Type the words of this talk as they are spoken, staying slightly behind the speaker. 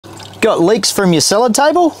Got leaks from your salad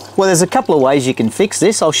table? Well, there's a couple of ways you can fix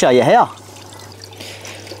this. I'll show you how.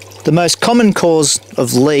 The most common cause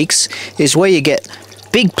of leaks is where you get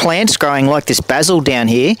big plants growing like this basil down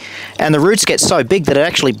here, and the roots get so big that it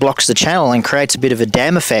actually blocks the channel and creates a bit of a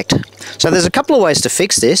dam effect. So there's a couple of ways to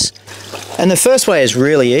fix this, and the first way is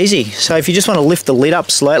really easy. So if you just want to lift the lid up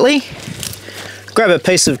slightly, grab a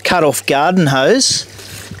piece of cut off garden hose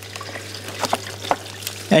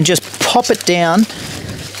and just pop it down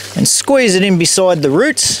and squeeze it in beside the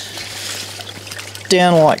roots,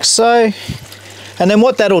 down like so. And then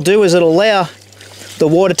what that'll do is it'll allow the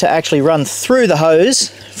water to actually run through the hose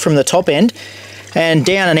from the top end and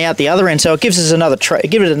down and out the other end. So it gives us another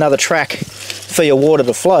track for your water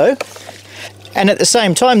to flow. And at the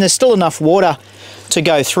same time, there's still enough water to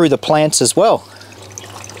go through the plants as well.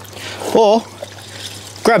 Or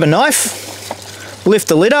grab a knife, lift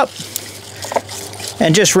the lid up,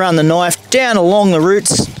 and just run the knife down along the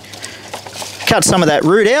roots. Cut some of that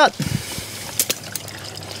root out,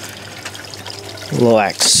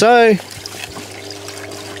 like so.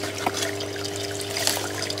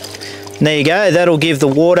 And there you go, that'll give the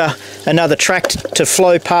water another track to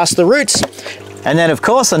flow past the roots. And then of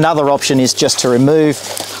course another option is just to remove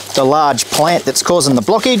the large plant that's causing the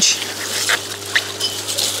blockage.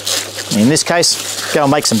 In this case, go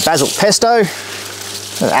and make some basil pesto.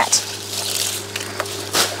 Look at that.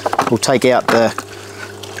 We'll take out the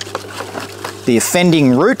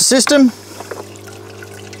offending root system.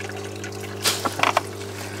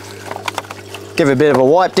 Give it a bit of a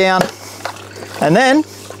wipe down, and then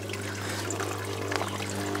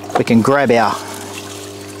we can grab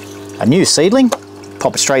a new seedling,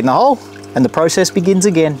 pop it straight in the hole, and the process begins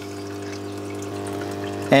again.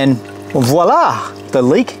 And voila, the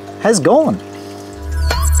leak has gone.